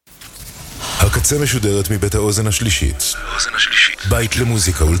הקצה משודרת מבית האוזן השלישית. בית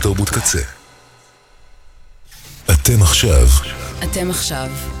למוזיקה ולתרבות קצה. אתם עכשיו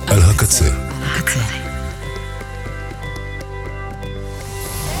על הקצה.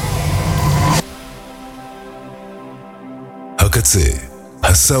 הקצה,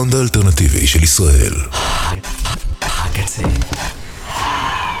 הסאונד האלטרנטיבי של ישראל. הקצה.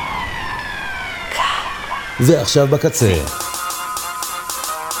 ועכשיו בקצה.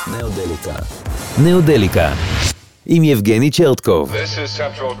 נאודליקה. עם יבגני צ'רטקוב. This is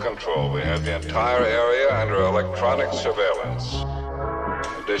Central Control. We have the entire area under electronic surveillance.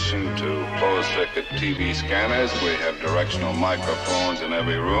 In addition to closed-circuit TV scanners, we have directional microphones in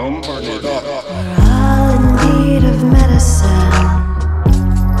every room. Turn it up. We're all in need of medicine.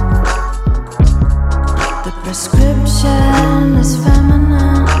 The prescription is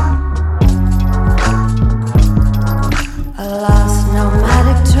feminine. A lost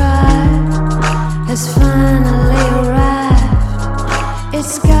nomadic tribe has finally arrived.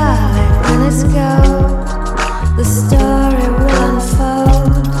 It's scarlet and it's gold. The story will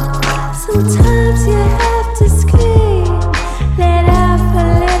unfold. Sometimes you have to scream, let off a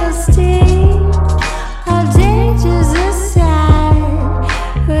little steam. All dangers aside,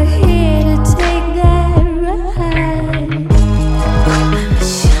 we're here to take that ride. I'm a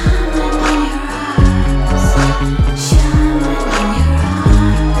shaman in your eyes, shaman in your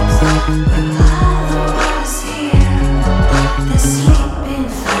eyes. We're all the ones here, the sleeping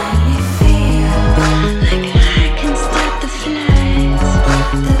finally feel like I can stop the flies,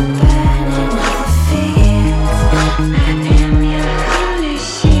 the burning of the fields. I am your holy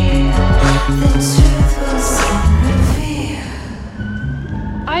shield, the truth will soon reveal.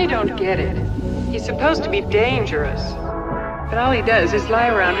 I don't get it. He's supposed to be dangerous. But all he does is lie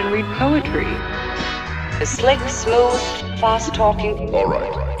around and read poetry. Slick, smooth, fast-talking. All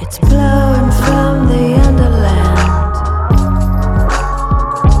right. It's blowing from the underland.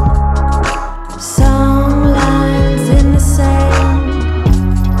 Song lines in the sand.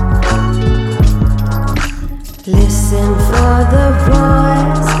 Listen for the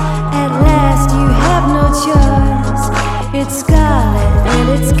voice. At last you have no choice. It's scarlet and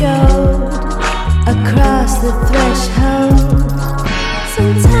it's gold. Across the threshold.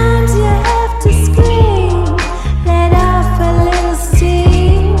 Sometimes you have to scream, let off a little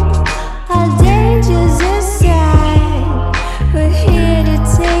steam. All dangers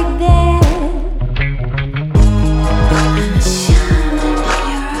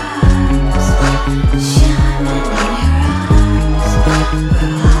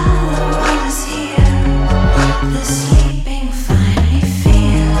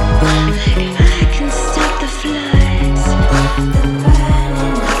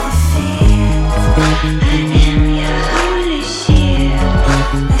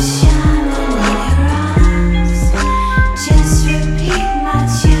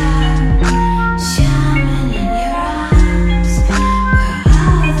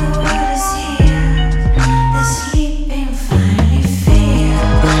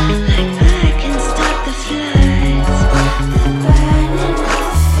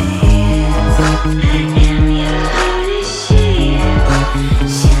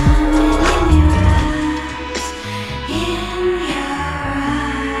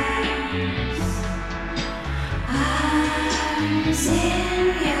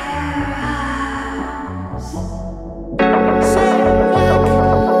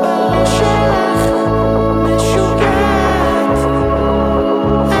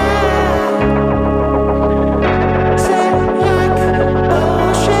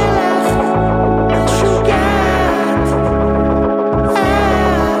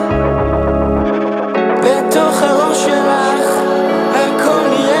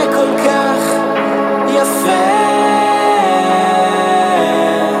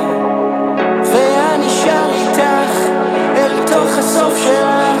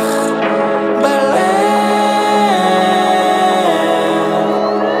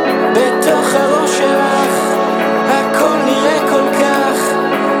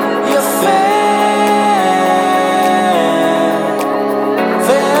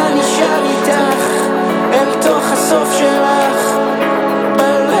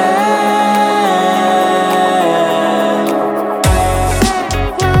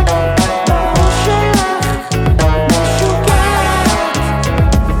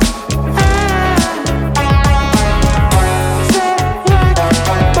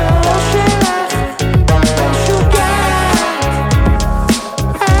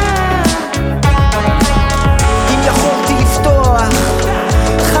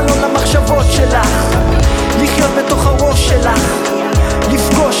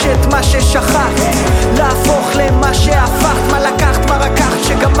ששכחת, להפוך למה שהפכת, מה לקחת, מה רקחת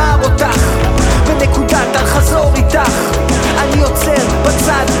שגמר אותך, בנקודת אל חזור איתך. אני עוצר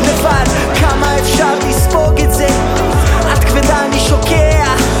בצד לבד, כמה אפשר לספוג את זה, את כבדה אני שוקע,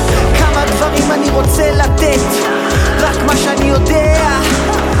 כמה דברים אני רוצה לתת, רק מה שאני יודע.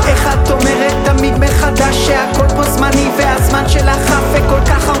 איך את אומרת תמיד מחדש שהכל פה זמני והזמן שלך חף, וכל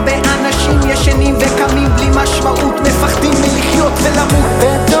כך הרבה אנשים ישנים וקמים בלי משמעות, מפחדים מלחיות ולמות.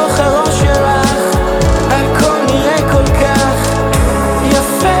 בתוך הראש שלך הכל נראה כל כך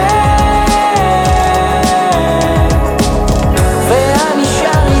יפה, ואני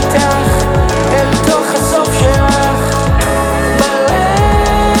שר איתך אל תוך הסוף שלך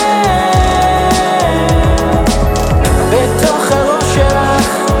בלב. בתוך הראש שלך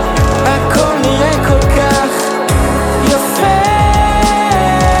הכל נראה כל כך יפה,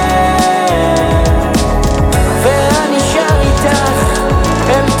 ואני שר איתך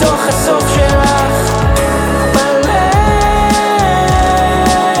אל תוך הסוף שלך בלב.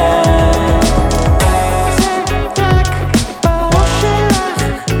 זה רק בראש שלך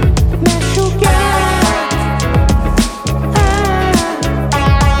משוגעת,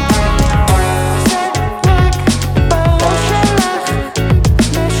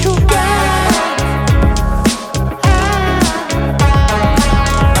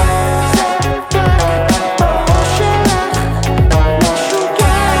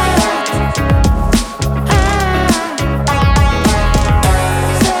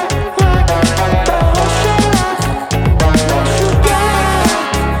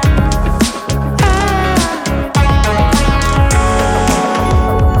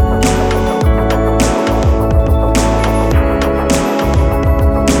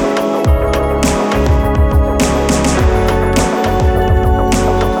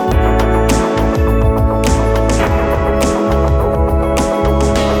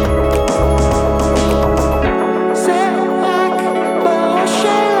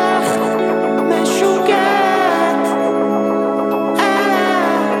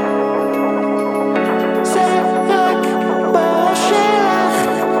 זה רק בראש שלך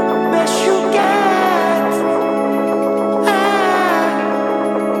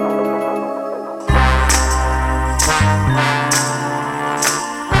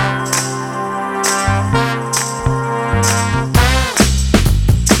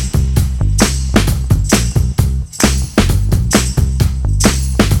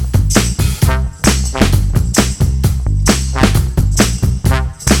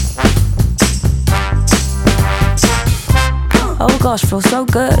gosh, feels so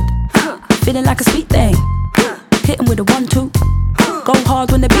good. Feeling like a sweet thing. Hitting with a 1-2. Go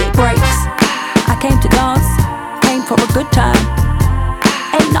hard when the beat breaks. I came to dance, came for a good time.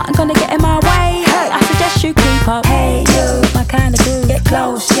 Ain't nothing gonna get in my way. I suggest you keep up. Hey, you, my kind of groove. Get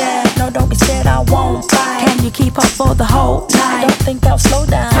close, yeah. No, don't be scared, I won't bite. Can you keep up for the whole night? I don't think I'll slow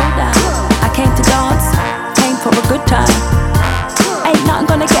down. I came to dance, came for a good time. Ain't nothing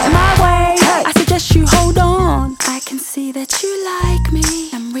gonna get in my way. I suggest you hold on. I can see that you like me,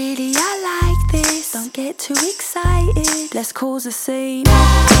 and really I like this. Don't get too excited, let's cause a scene.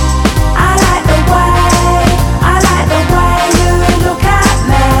 I like the way you look at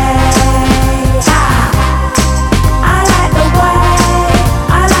me.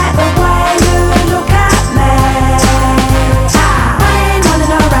 I like the way you look at me.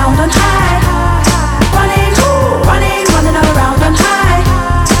 Running around on high. Running around on high.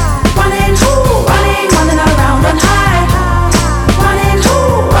 Running around on high.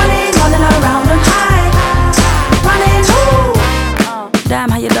 Running around on high. Damn,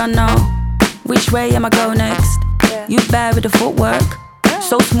 how you don't know? Which way am I go next? You bad with the footwork,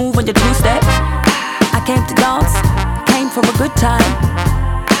 so smooth on your two-step. I came to dance, came for a good time.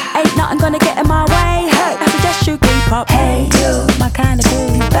 Ain't nothing gonna get in my way. I suggest you keep up. Hey, you, my kind of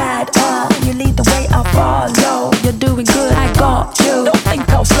groove, you bad. You lead the way, I'll follow. You're doing good, I got you. Don't think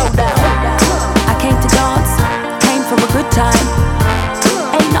I'll slow down. I came to dance, came for a good time.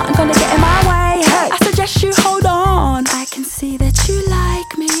 Ain't nothing gonna get in my way. I suggest you hold on. I can see that you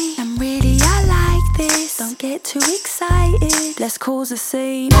like me, and really I like this. Don't get too excited, let's cause a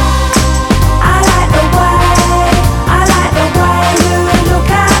scene. I like the way you look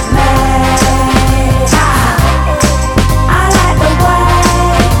at me.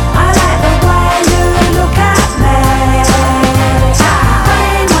 I like the way you look at me.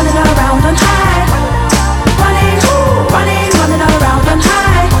 Running around on high. Running around on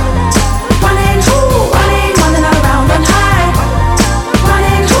high. Running around on high.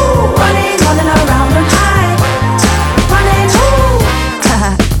 Running around on high.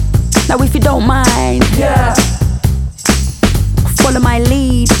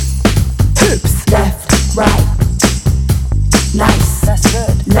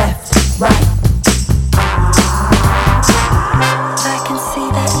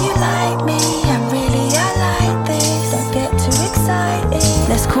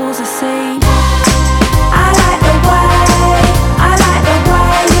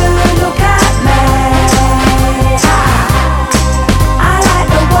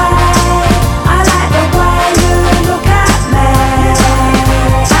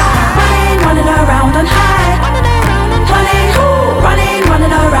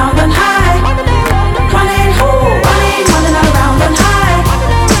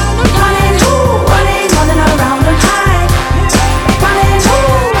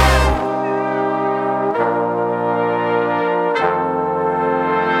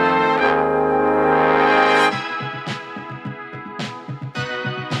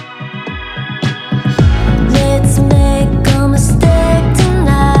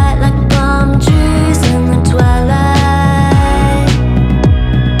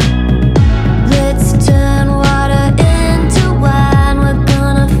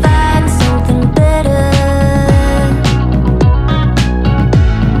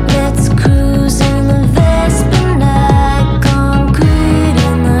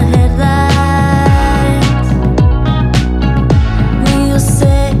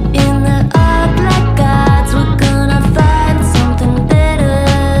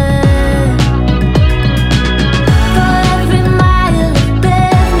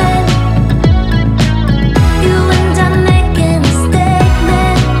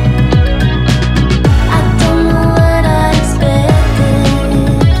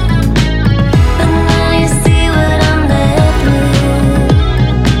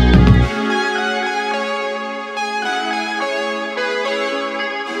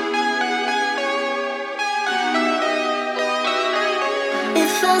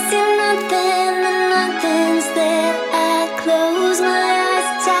 see nothing and nothing's there. I close my eyes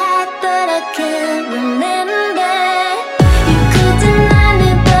tight, but I can't remember. You could deny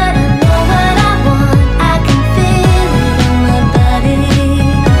me, but I know what I want. I can feel it in my body.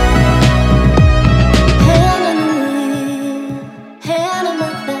 Hand on me, hand on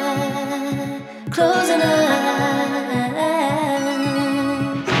my thigh, closing our eyes.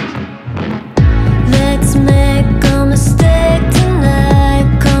 Let's make a mistake tonight.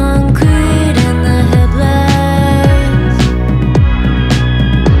 Concrete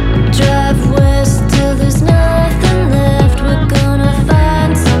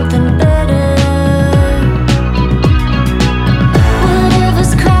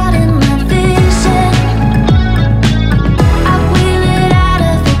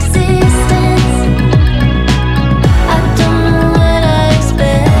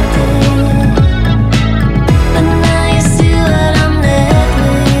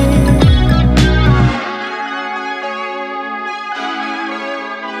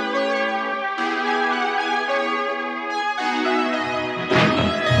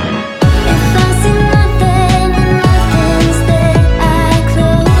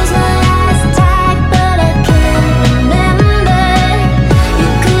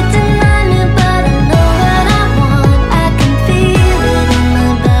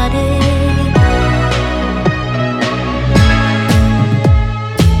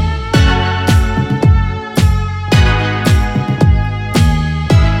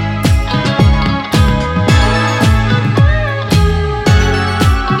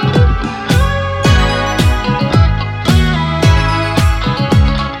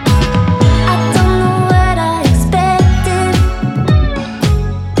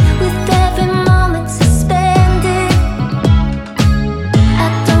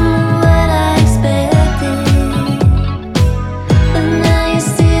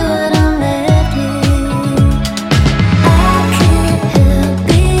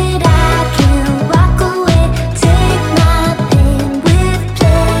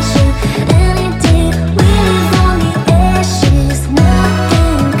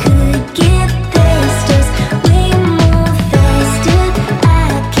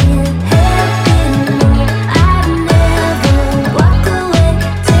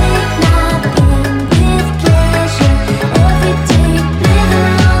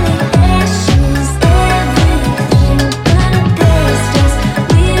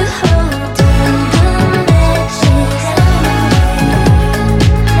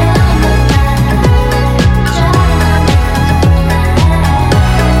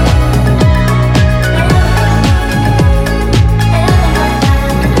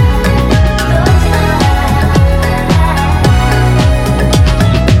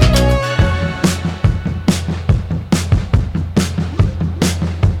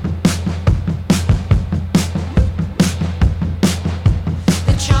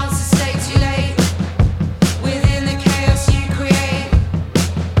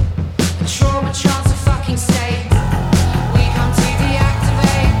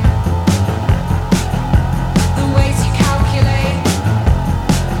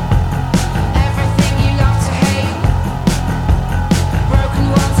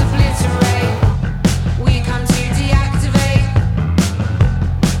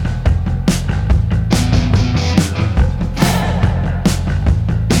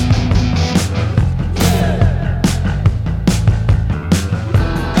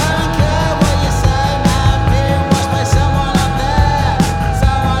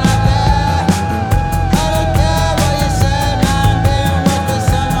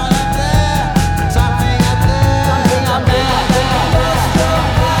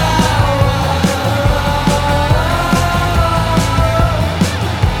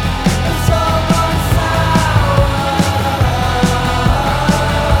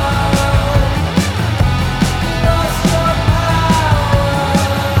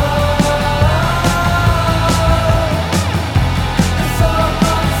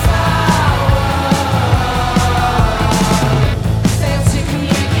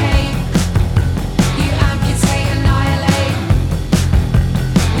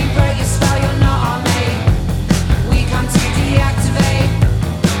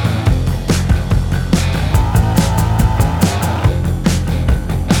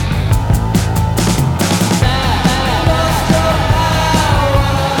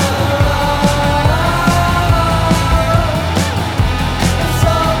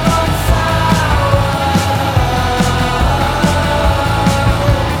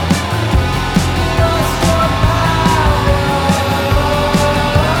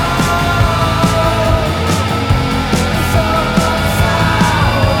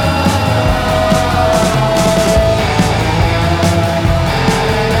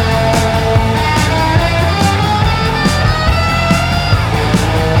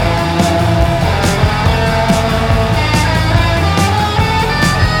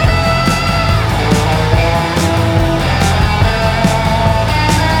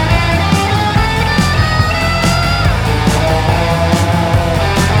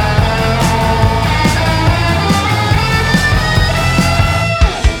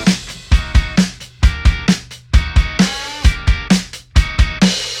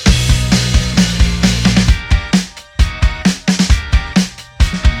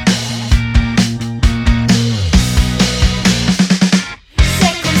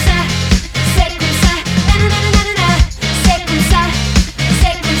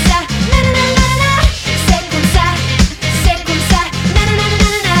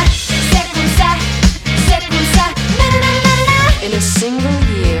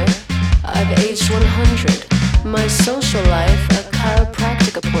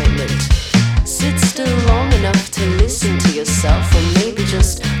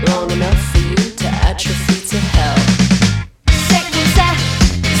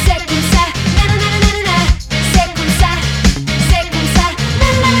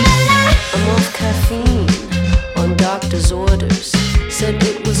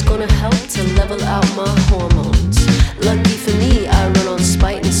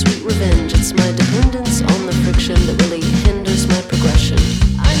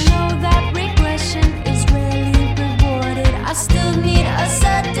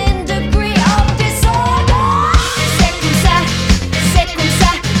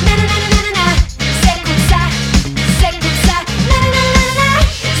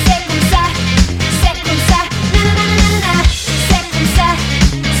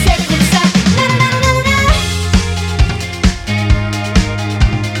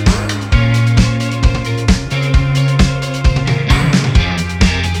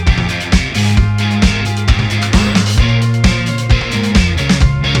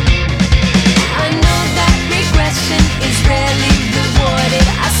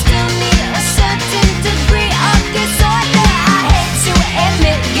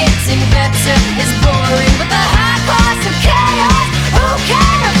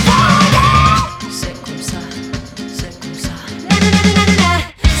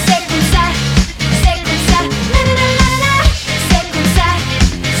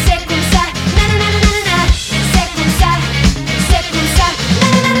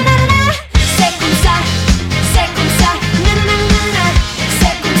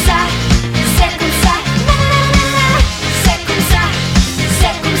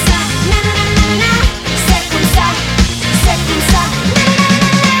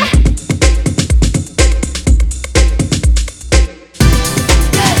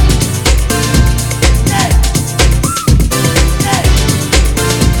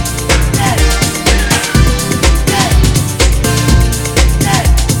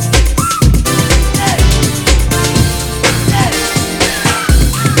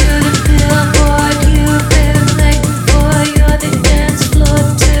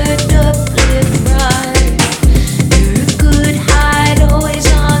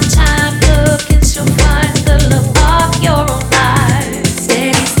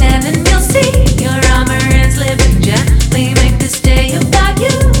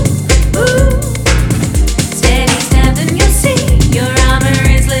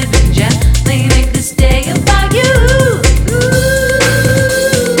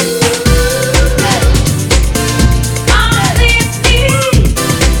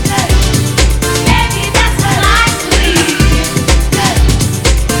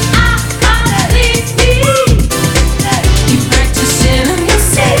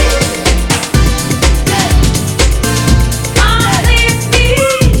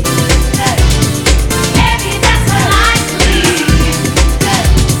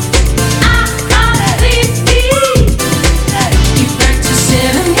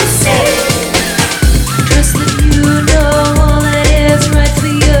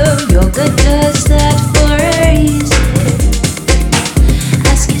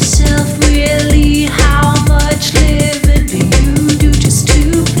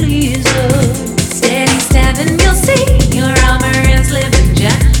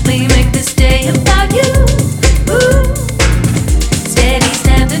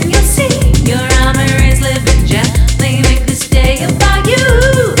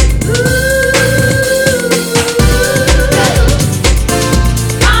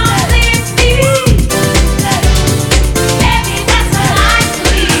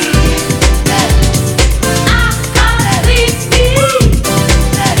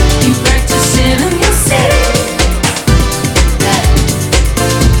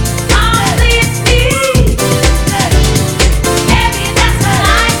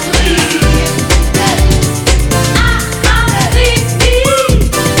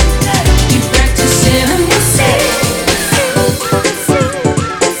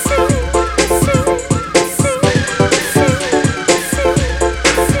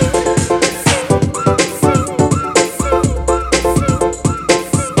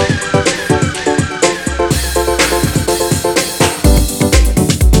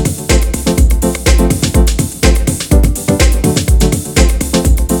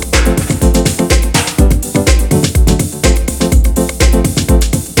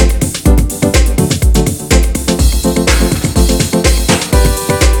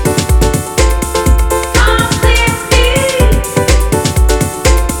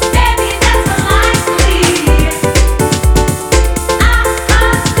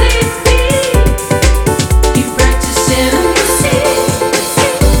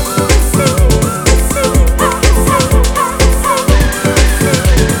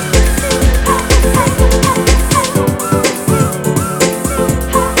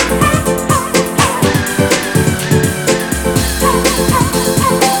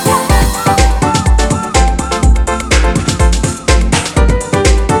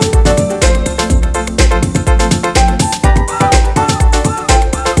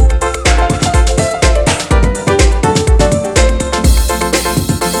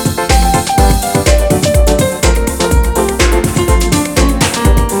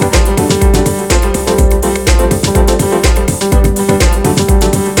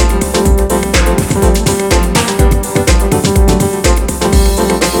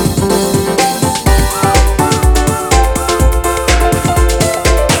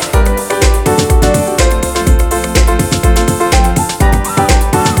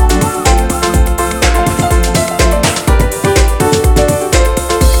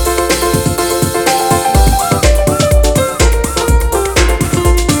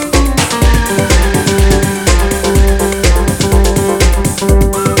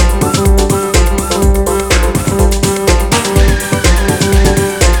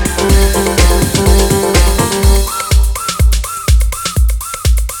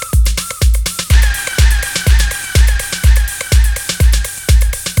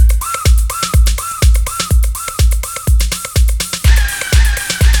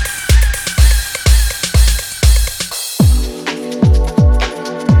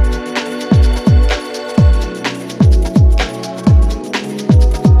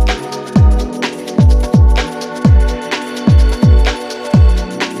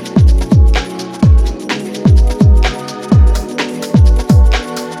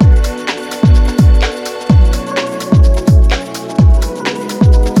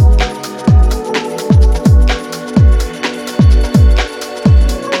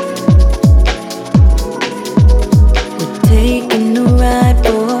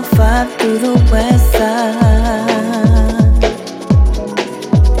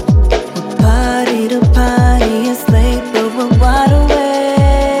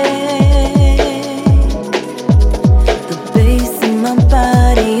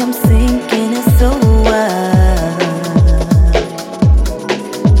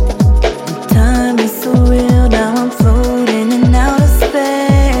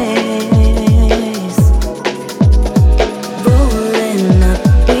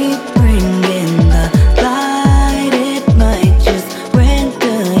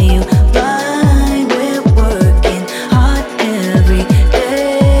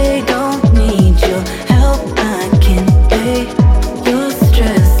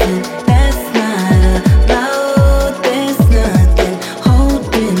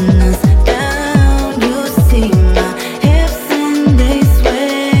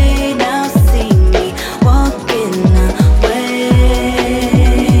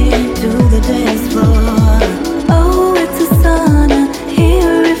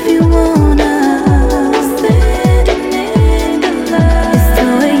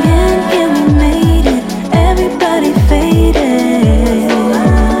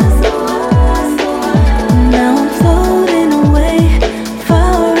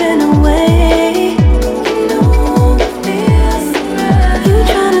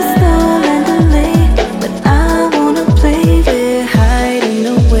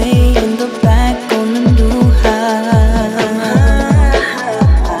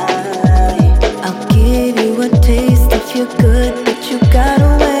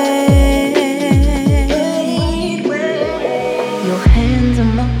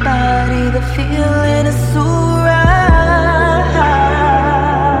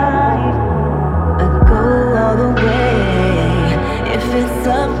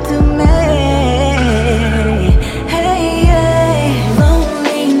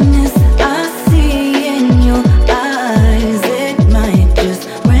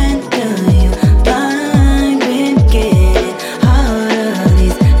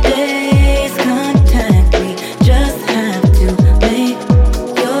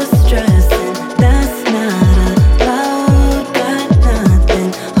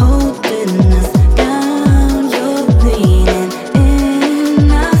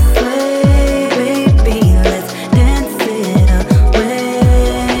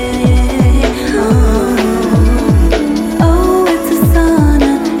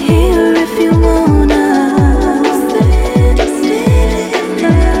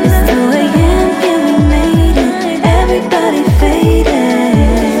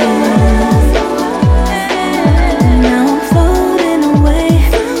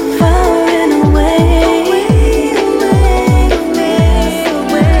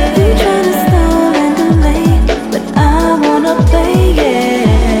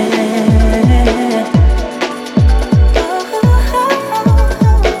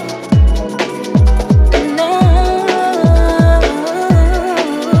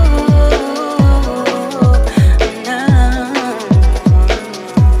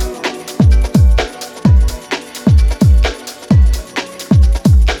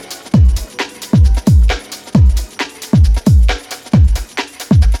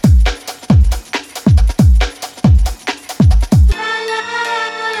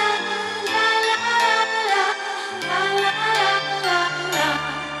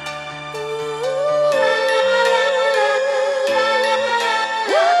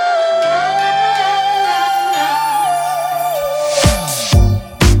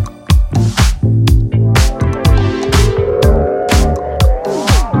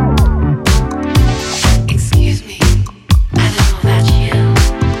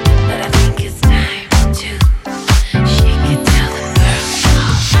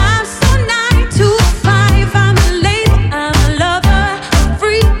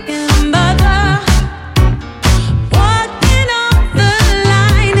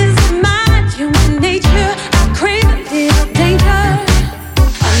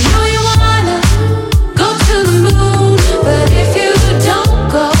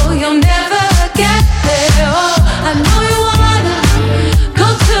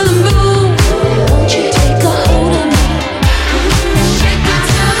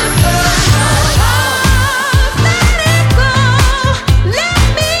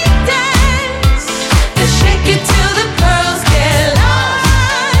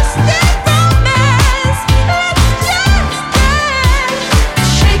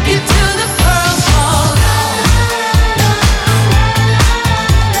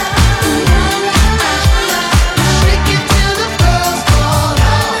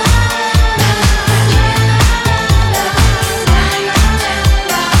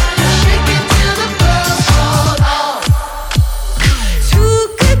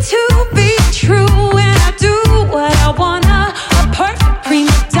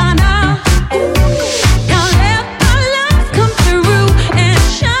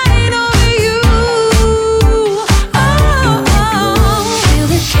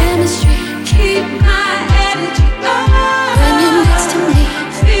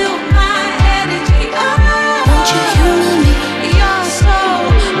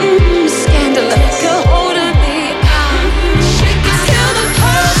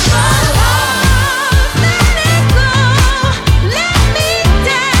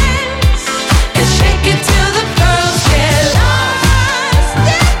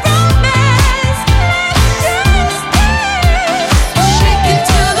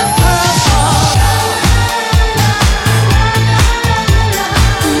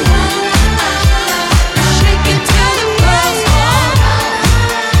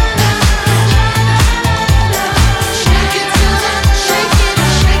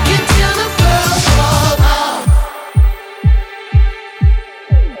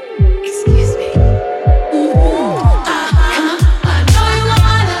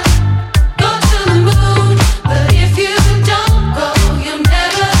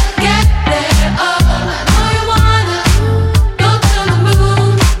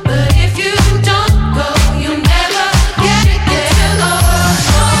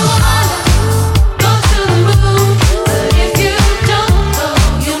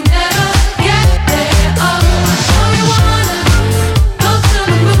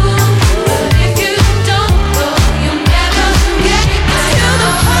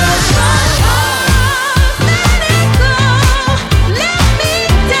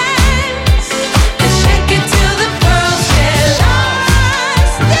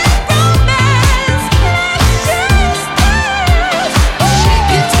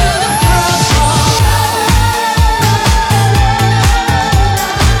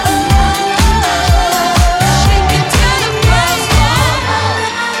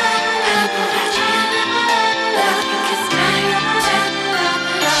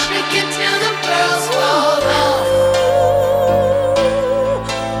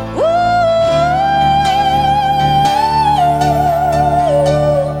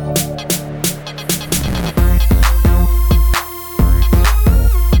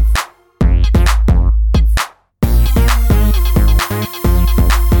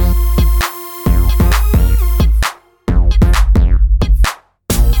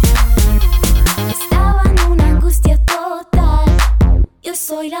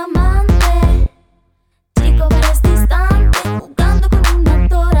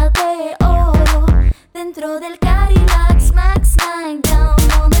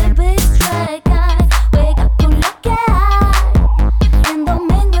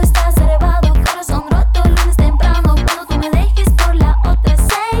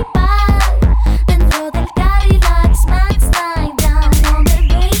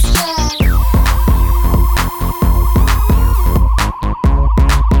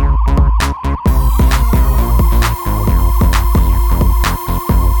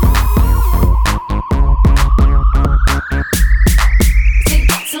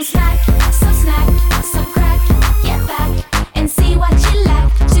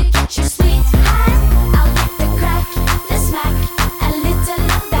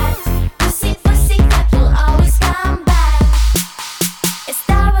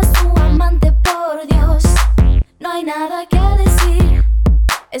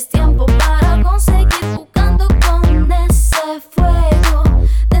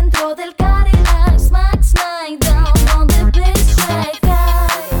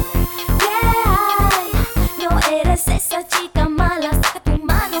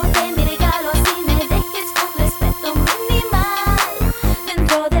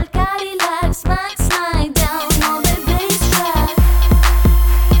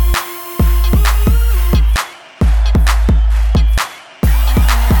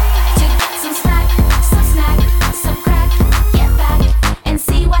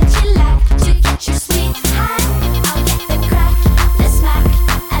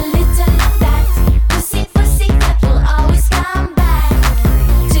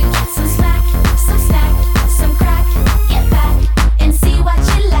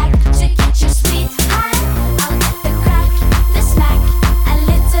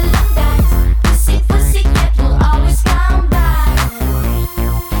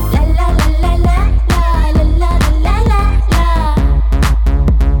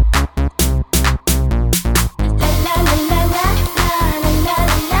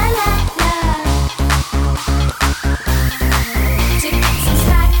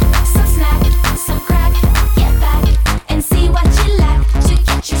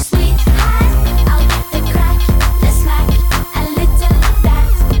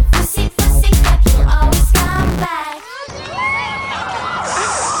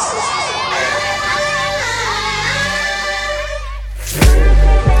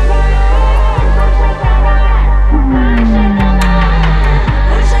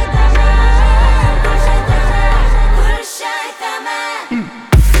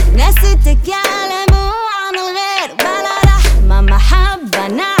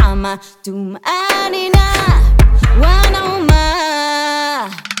ما تمأننا ونوما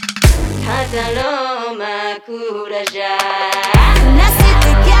حتى لو ما كورجا الناس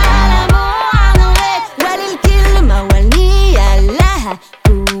تتكلموا عن غير وللكلمة والنية لها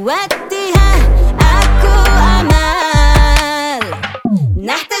قوتها أكو أمل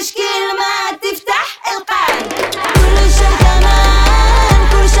نحتاج كلمة تفتح القلب كل شيء تمام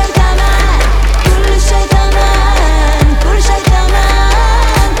كل شيء تمام كل شيء تمام كل شيء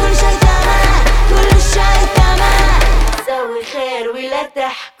تمام كل شيء تمام كل شيء تمام سوي خير ولا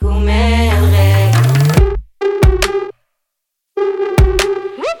تحكم الغير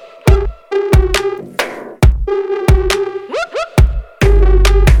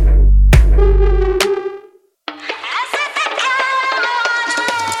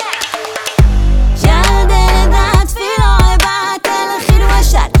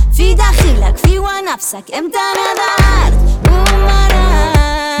نفسك امتى نظرت ومريت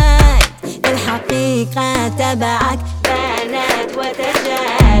الحقيقة تبعك بانت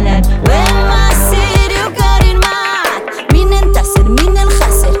وتجالت والمصير يقارن معك مين انتصر مين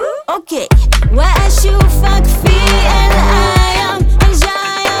الخسر اوكي واشوفك في الايام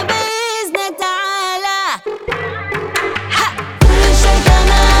الجاية باذن تعالى كل شيء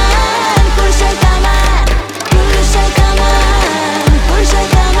تمام كل شيء تمام كل شيء تمام كل شيء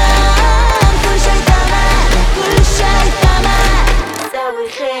تمام كل شيء تمام سوي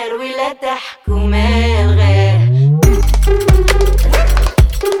خير ولا تحكم الغير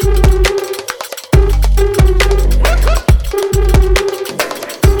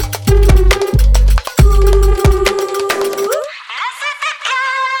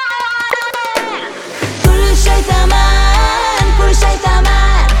كل شيء تمام كل شيء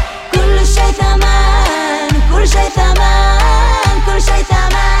تمام كل شيء تمام كل شيء تمام كل شيء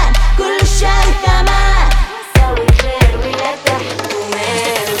تمام كل شيء تمام سوي خير ولا تحكم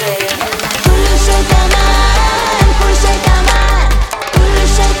الغير كل شيء تمام كل شيء تمام كل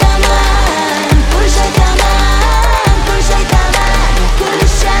شيء تمام كل شيء تمام كل شيء تمام كل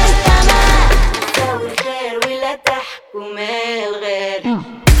شيء تمام سوي خير ولا تحكم الغير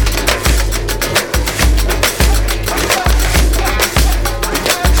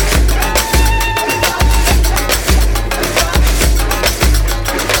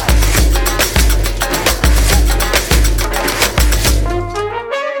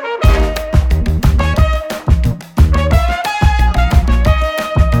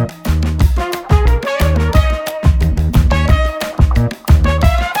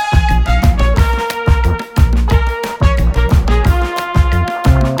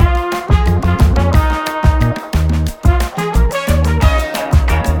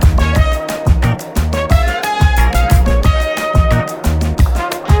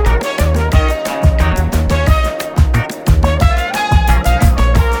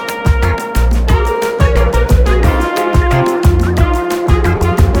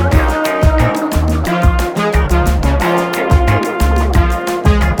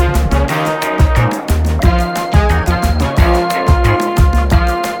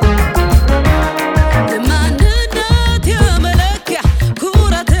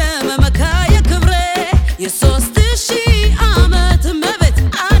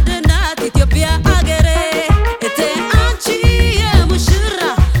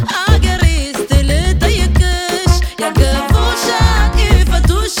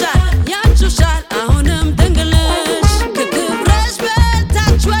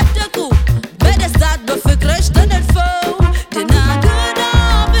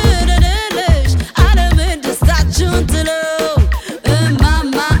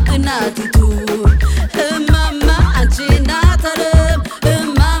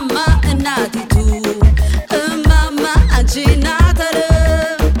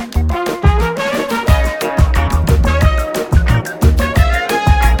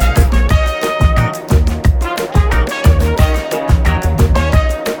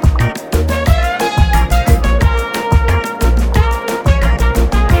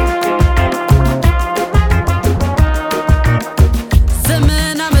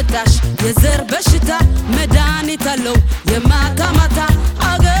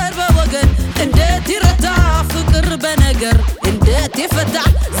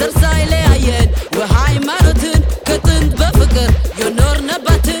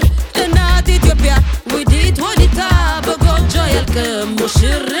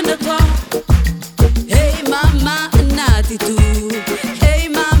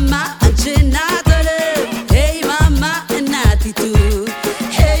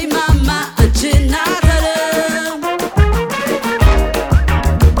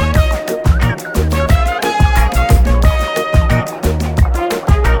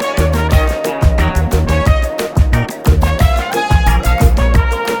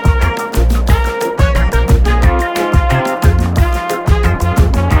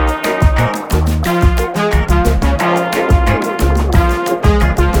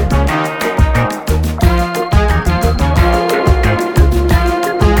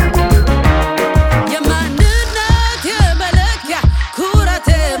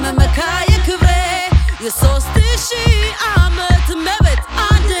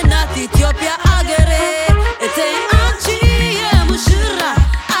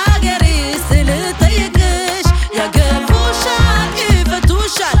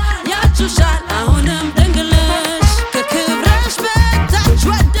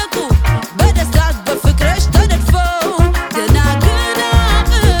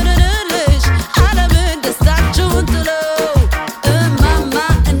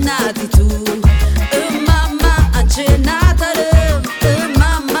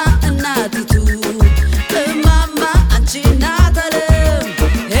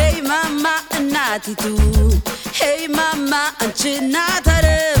attitude. Hey mama,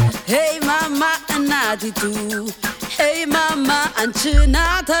 ancinatare. Hey mama, an attitude. Hey mama,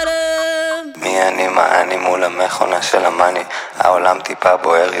 ancinatare. מי אני, מה אני מול המכונה של המאני? העולם טיפה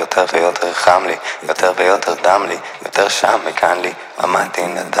בוער, יותר ויותר חם לי, יותר ויותר דם לי, יותר שם מכאן לי. עמדתי,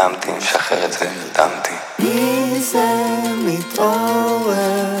 נדמתי, משחרר את זה, נדמתי. מי זה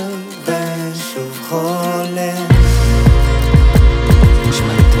מתעורר ושוב חולם?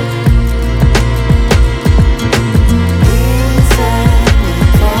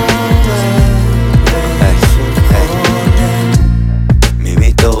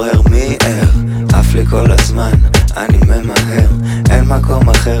 לי כל הזמן, אני ממהר, אין מקום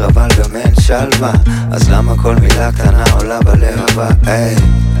אחר אבל גם אין שלווה, אז למה כל מילה קטנה עולה בלהבה? היי,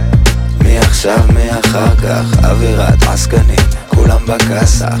 מי עכשיו מי אחר כך, אווירת עסקנים, כולם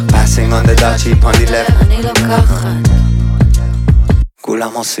בקסח, passing on the dot sheep on the left, אני גם ככה כולם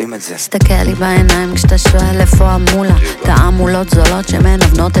עושים את זה. תסתכל לי בעיניים כשאתה שואל איפה המולה, תעמולות זולות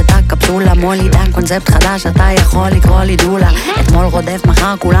שמנבנות את הקפסולה, מולידה קונספט חדש, אתה יכול לקרוא לי דולה, אתמול רודף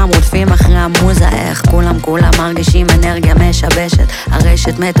מחר כולם רודפים אחרי המוזה, איך כולם מרגישים אנרגיה משבשת,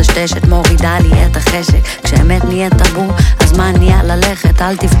 הרשת מטשטשת מורידה לי את החשק, כשאמת נהיה טאבו אז מה נהיה ללכת,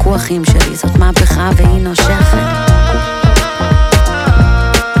 אל תבכו אחים שלי, זאת מהפכה והיא נושכת.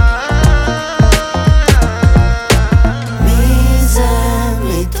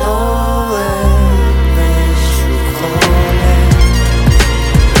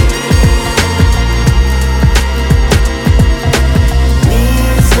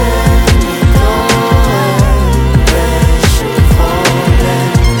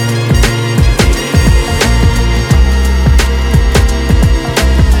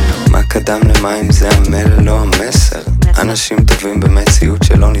 קדם למים זה המלל לא המסר, אנשים טובים במציאות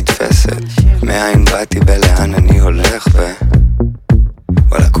שלא נתפסת, מאין באתי ולאן אני הולך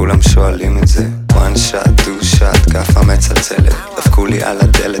וואלה כולם שואלים את זה, one shot, two shot, כפה מצלצלת, דפקו לי על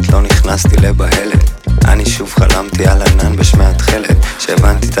הדלת, לא נכנסתי לבהלת, אני שוב חלמתי על ענן בשמי התחלת,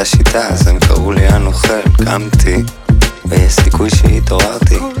 שהבנתי את השיטה אז הם קראו לי הנוכל, קמתי ויש סיכוי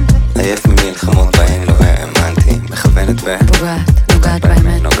שהתעוררתי, עייף ממלחמות בהן לא האמנתי, מכוונת נוגעת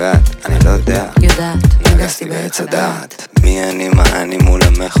באמת, נוגעת, אני לא יודע, יודעת, נגסתי בעץ הדעת. מי אני, מה אני מול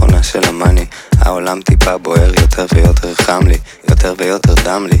המכונה של המאני? העולם טיפה בוער, יותר ויותר חם לי, יותר ויותר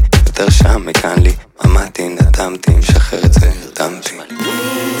דם לי, יותר שם מכאן לי. עמדתי, נדמתי, משחרר את זה, נרדמתי. מי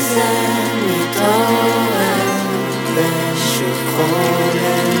זה מתעורר ושוב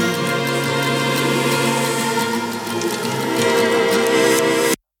חולם?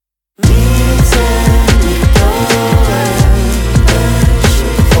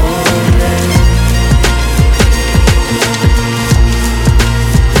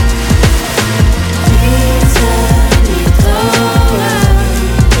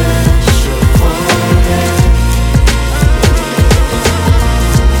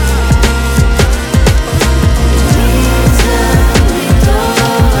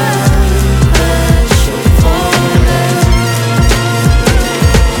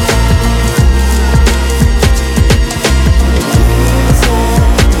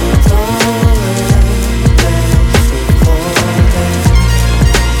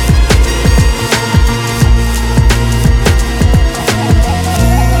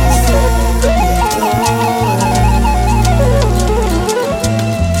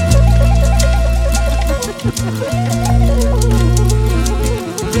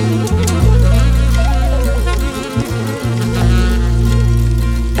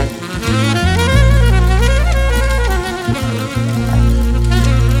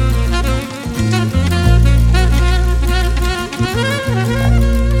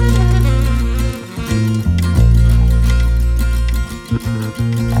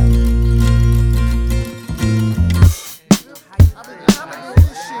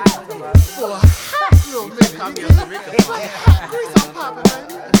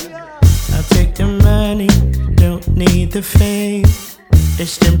 I'll take the money, don't need the fame.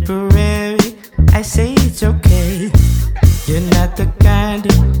 It's temporary, I say it's okay. You're not the kind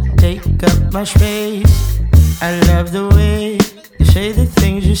to take up my space. I love the way you say the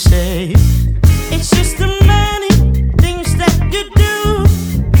things you say. It's just the money, things that you do.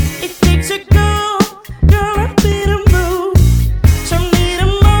 It takes a girl, up in a mood. Some need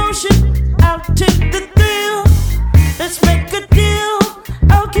emotion, I'll take the thrill. Let's make a deal,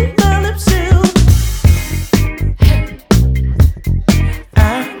 I'll keep my lips sealed.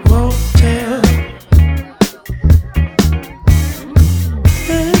 I won't tell.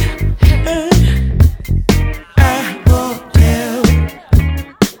 I won't tell.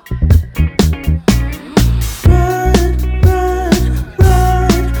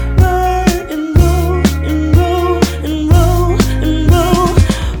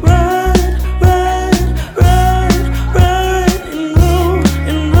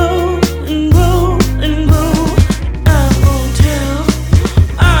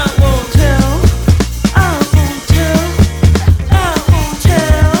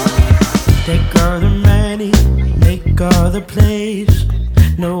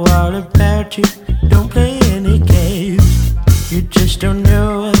 know all about you. Don't play any games. You just don't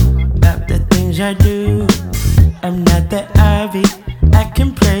know about the things I do. I'm not that Ivy, I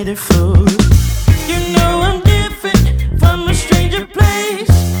can play the fool. You know I'm different from a stranger place.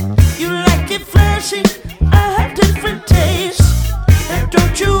 You like it flashy, I have different tastes. And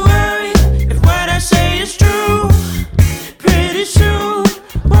don't you worry if what I say is true. Pretty soon,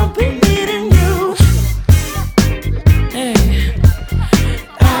 won't be needing you. Hey,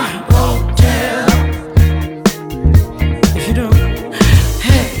 I won't tell if you don't.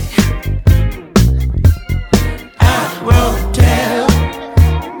 Hey, I won't tell.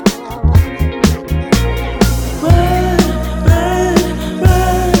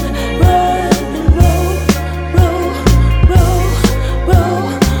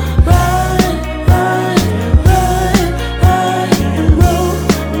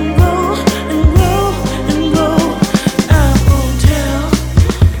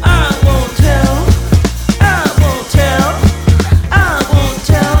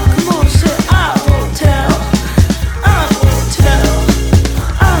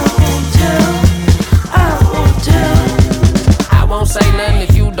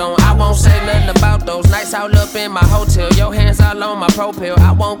 All up in my hotel, your hands all on my propel.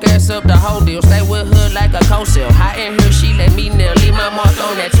 I won't gas up the whole deal, stay with hood like a co-sale. Hot in here, she let me nail, leave my mark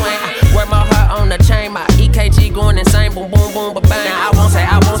on that twang. Wear my heart on the chain, my EKG going insane, boom, boom, boom, ba-bang. Now I won't say,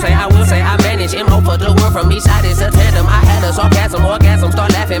 I will say, I manage MO for the world from each side, it's a tandem. I had a sarcasm, orgasm, start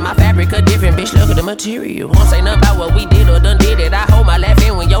laughing, my fabric a different, bitch, look at the material. Won't say nothing about what we did or done did it, I hold my laugh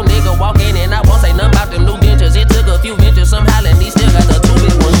in when your nigga walk in. And I won't say nothing about them new dentures, it took a few ventures, somehow and he still got the two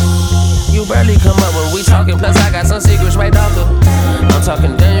big ones. You barely come up when we talking, plus I got some secrets right off the. I'm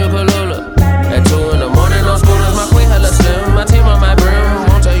talking Daniel Palula. At 2 in the morning on scooters, my queen hella slim. My team on my brim.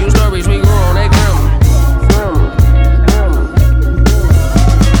 Won't tell you stories, we grew on that grim.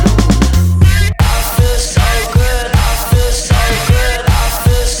 I feel so good, I feel so good, I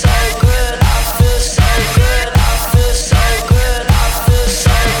feel so good, I feel so good, I feel so good, I feel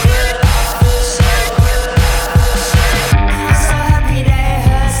so good, I feel so good. I'm so happy that it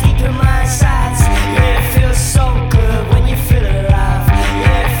hurts deep in my sides. Yeah, it feels so good when you feel alive.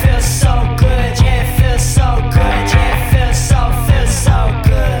 Yeah, it feels so good. Yeah, it feels so good. Yeah, it feels so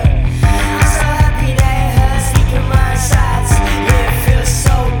good. I'm so happy that it hurts deep in my sides. Yeah, it feels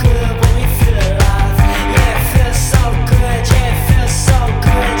so good when you feel alive. Yeah, it feels so good. Yeah, it feels so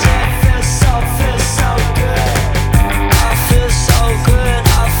good. Yeah, it feels so good. I feel so good.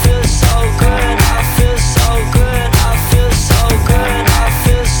 I feel so good. I feel so good. I feel so good. I feel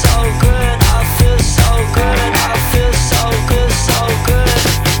so good. I feel so good. I feel so good. So good.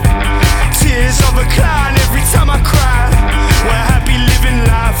 Tears of a clown every time I cry. We're happy living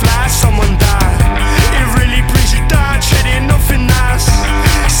life like someone died. It really brings you down, treading nothing nice.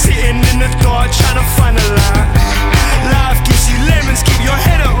 Sitting in the dark trying to find a light. Life gives you lemons, keep your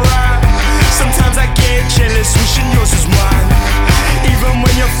head up right. Sometimes I get jealous, wishing yours was mine. Even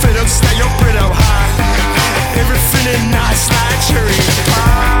when you're fed up, stay your bread up high. Everything is nice like cherry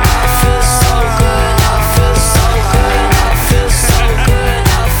pie. I feel so good, I feel so good, I feel so good,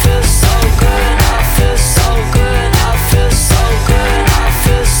 I feel so good, I feel so good, I feel so good, I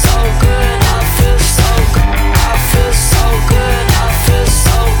feel so good, I feel so good, I feel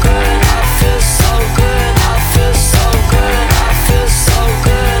so good, I feel so good, I feel so good, I feel so good,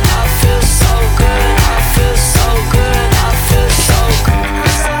 I feel so good, I feel so good, I feel so good, I feel so good.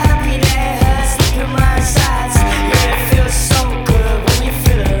 I'm so happy that it hurts deep in my sides. Yeah, it feels so good when you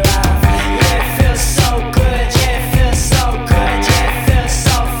feel alive. Yeah, it feels so good. Yeah, it feels so good. Yeah, it feels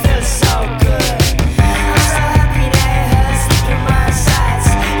so good. I'm so happy that it hurts deep in my sides.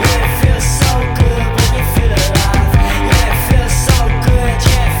 Yeah, it feels so good when you feel alive. Yeah, it feels so good.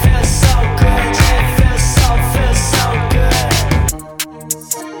 Yeah, it feels so good. Yeah, it feels so good.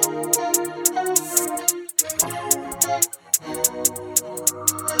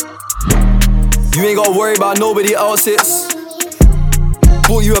 You ain't gotta worry about nobody else's.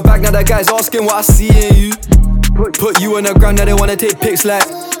 Bought you a bag, now that guy's asking what I see in you. Put you on the ground, now they wanna take pics like.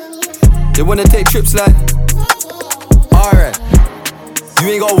 They wanna take trips like. Alright. You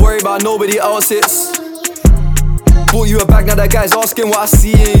ain't gotta worry about nobody else's. Bought you a bag, now that guy's asking what I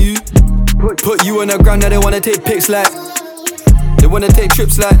see in you. Put you on the ground, now they wanna take pics like. They wanna take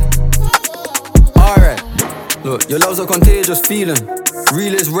trips like. Alright. Look, your love's a contagious feeling.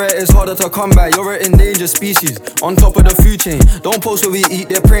 Real is rare, it's harder to come by. You're an endangered species, on top of the food chain. Don't post where we eat,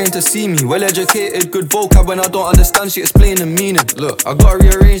 they're praying to see me. Well educated, good vocab. When I don't understand, she explain the meaning. Look, I gotta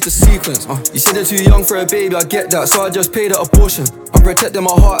rearrange the sequence. You said they're too young for a baby, I get that, so I just paid a portion. I'm protecting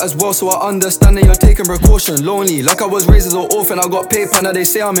my heart as well, so I understand that you're taking precaution. Lonely, like I was raised as an orphan. I got paper, now they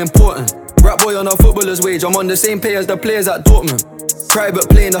say I'm important. Rap boy on a footballer's wage, I'm on the same pay as the players at Dortmund. Private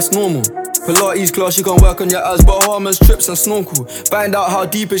plane, that's normal. Pilates class, you can work on your abs, Bahamas, trips and snorkel. Find out how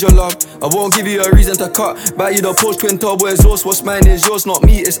deep is your love. I won't give you a reason to cut. Buy you the Porsche twin turbo exhaust. What's mine is yours, not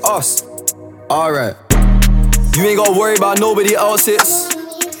me, it's us. Alright. You ain't gotta worry about nobody else's.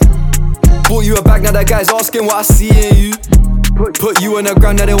 Bought you a bag, now that guy's asking what I see in you. Put you on the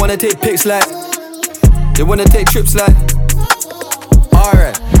ground, now they wanna take pics like. They wanna take trips like.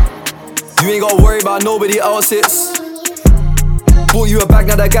 Alright. You ain't gotta worry about nobody else's. Bought you a bag,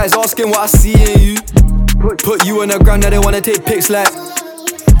 now that guy's asking what I see in you. Put you on the ground, now they wanna take pics like.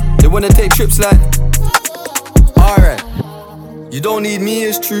 They wanna take trips like. Alright. You don't need me,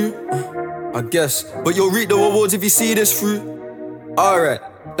 it's true, I guess, but you'll reap the rewards if you see this through. Alright.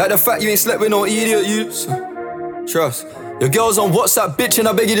 Like the fact you ain't slept with no idiot youths. Trust. Your girl's on WhatsApp, bitch, and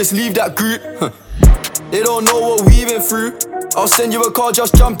I beg you just leave that group. They don't know what we've been through. I'll send you a call,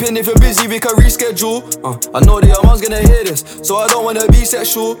 just jump in. If you're busy, we can reschedule. I know that your mom's gonna hear this, so I don't wanna be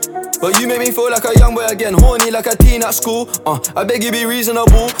sexual. But you make me feel like a young boy again, horny like a teen at school. I beg you be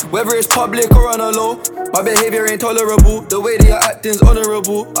reasonable, whether it's public or on a low. My behavior ain't tolerable, the way that you're acting's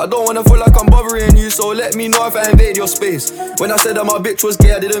honorable. I don't wanna feel like I'm bothering you, so let me know if I invade your space. When I said that my bitch was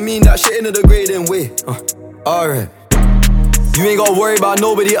gay, I didn't mean that shit in a degrading way. Alright. You ain't gotta worry about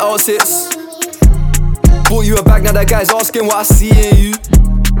nobody else's. Bought you a bag, now that guy's asking what I see in you.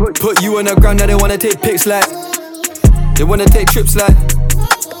 Put you on the ground, now they wanna take pics like. They wanna take trips like.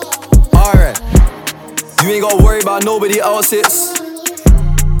 Alright. You ain't gotta worry about nobody else's.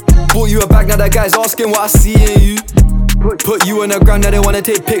 Bought you a bag, now that guy's asking what I see in you. Put you on the ground, now they wanna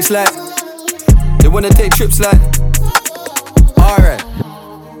take pics like. They wanna take trips like. Alright.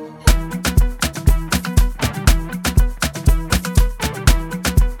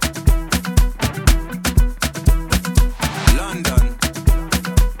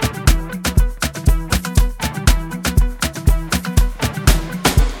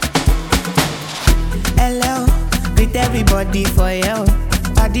 Everybody for you,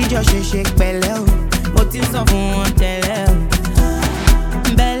 body just shake belly. Motive so fun on tell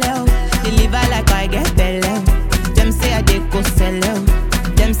belly, deliver like I get belly. Them say I dey go sell out.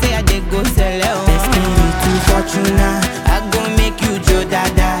 Them say I dey go sell out. Destiny to Fortuna, I gon' make you Joe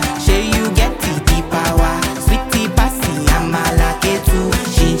Dada. Say you get the power, sweetie passy, I'm a lucky too.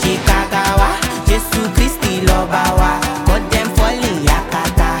 Shinji Kagawa, Jesus Christi Lobawa. Got them falling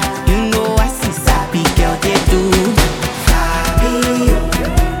yakata. You know I see sabi girl they do.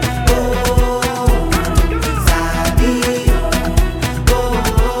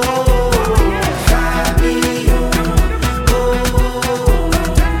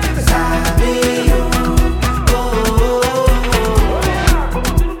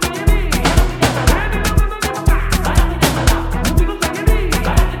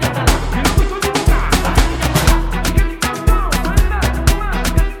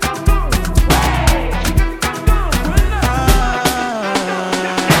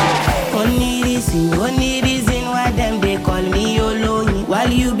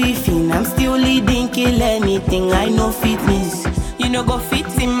 I know fitness, you know go fit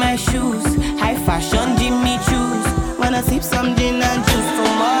in my shoes. High fashion, Jimmy choose. Wanna sip some gin and juice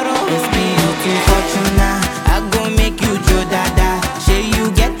tomorrow. It's beauty Fortuna, I gon' make you Joe Dada. Say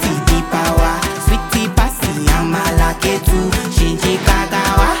you get the power, sweetie passy, I'm a lucky too. Shinji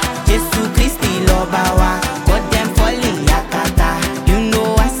Kagawa, Jesus Christi Lobawa. Got them falling yakata. You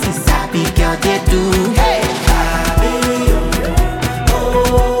know I see sabi girl they do. Hey.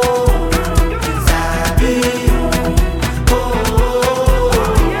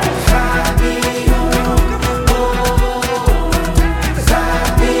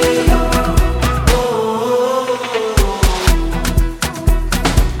 Sabi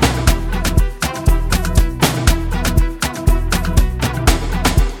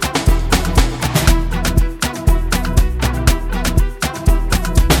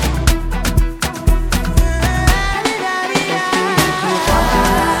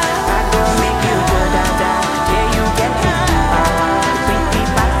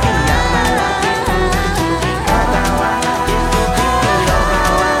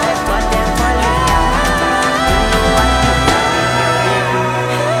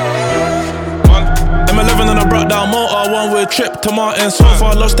one-way trip to Martin so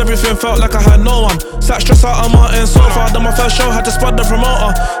far. Lost everything, felt like I had no one. Sat stressed out on Martin so far. Done my first show, had to spot the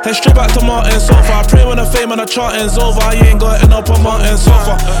promoter. Head straight back to Martin so far. Pray when the fame and the charting's over. You ain't got it up on Martin so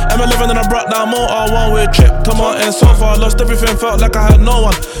far. M11 and I brought down motor. One-way trip to Martin so far. Lost everything, felt like I had no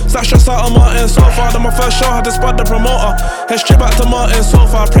one. Sat stressed out on Martin so far. Done my first show, had to spot the promoter. Head straight back to Martin so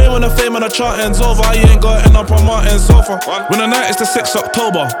far. Pray when the fame and the charting's over. You ain't got it up on Martin so far. When the night is the 6th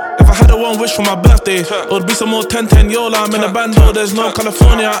October. If I had a one wish for my birthday, it would be some more 10-10 Yola. I'm in a bando, there's no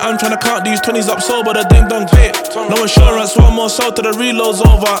California. I'm trying to count these 20s up sober, the ding dong date. No insurance, one more sold to the reload's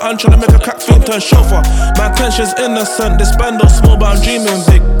over. I'm trying to make a crack fiend turn chauffeur. My intention's innocent, this bando small but I'm dreaming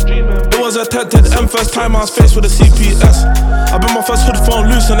big. It was attempted, first time I was faced with a CPS. I been my first hood phone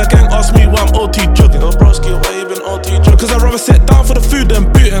loose and the gang asked me why I'm OT jogging. Oh broski, why you been OT jogging? Cause I'd rather sit down for the food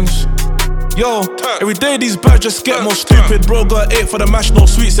than bootings. Yo, every day these birds just get more stupid. Bro got 8 for the mash, no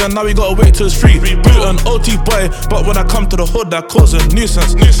sweets, and now we gotta wait till it's free. Bootin', OT boy, but when I come to the hood, that cause a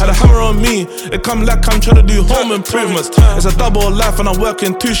nuisance. Had a hammer on me, it come like I'm trying to do home improvements. It's a double life and I'm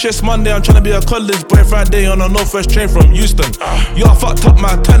working 2 shifts Monday. I'm trying to be a college boy Friday on a Northwest train from Houston. Yo, I fucked up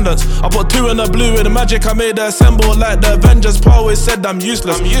my attendance. I put 2 in the blue with the magic. I made the assemble like the Avengers. Pa always said I'm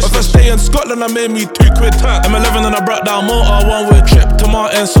useless. My first day in Scotland, I made me £2. M11 and I brought down motor. One-way trip to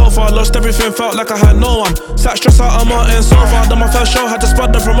Martin so far. Lost everything, felt like I had no one. Sat stressed out on Martin so far. Done my first show, had to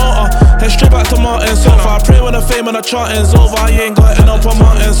spot the promoter. Head straight back to Martin so far. Pray when the fame and the charting's over. You ain't got it up on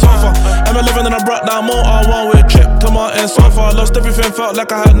Martin so far. M11 and I brought down motor. One-way trip to Martin so far. Lost everything, felt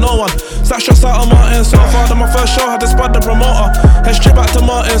like I had no one. Sat stressed out on Martin so far. Done my first show, had to spot the promoter. Head straight back to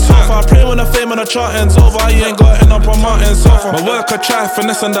Martin so far. Pray when the fame and the charting's over. You ain't got it up on Martin so far. My worker tried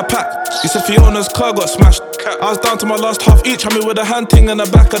finessing the pack. He said Fiona's car got smashed. I was down to my last half each, had me with a hand ting in the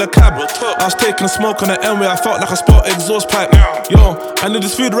back of the cab. I was taking a smoke on the N-way, I felt like I spot exhaust pipe. Yo, I need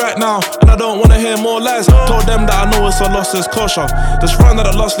this food right now, and I don't wanna hear more lies. Told them that I know it's a loss, it's kosher. This round of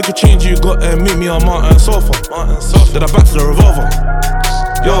that last liquor change you got and meet me on Martin's sofa. Then I back to the revolver.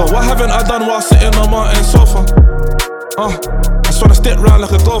 Yo, what haven't I done while sitting on Martin's sofa? I just wanna stick round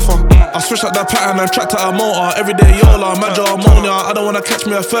like a golfer. I switch up that pattern and tracked out a motor. Everyday Yola, major ammonia. I don't wanna catch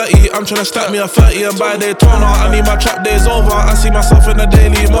me a 30. I'm tryna stack me a 30 and buy Daytona. I need my trap days over. I see myself in the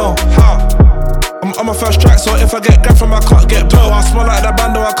Daily Mail. I'm on my first track, so if I get grabbed from I can't get blow. I smell like that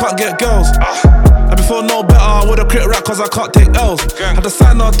bando, I can't get girls. And before no better, I would've quit rap cause I can't take L's. Had to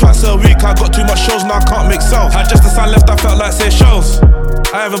sign on twice a week, I got too much shows, now I can't make sales. Had just a sign left, I felt like say shows.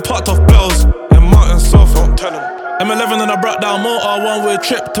 I haven't popped off bells in Martin's sofa. M11 and I brought down motor. One-way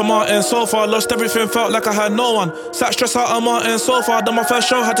trip to Martin so far. Lost everything, felt like I had no one. Sat stressed out on Martin so far. Done my first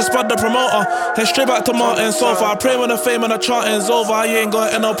show, had to spot the promoter. Head straight back to Martin so far. Pray when the fame and the charting's over. You ain't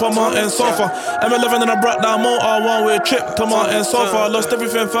got it up on Martin so far. M11 and I brought down motor. One-way trip to Martin so far. Lost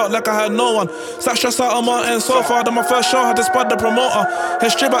everything, felt like I had no one. Sat stressed out on Martin so far. Done my first show, had to spot the promoter.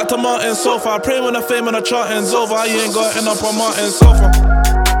 Head straight back to Martin so far. Pray when the fame and the charting's over. You ain't got it up on Martin so far.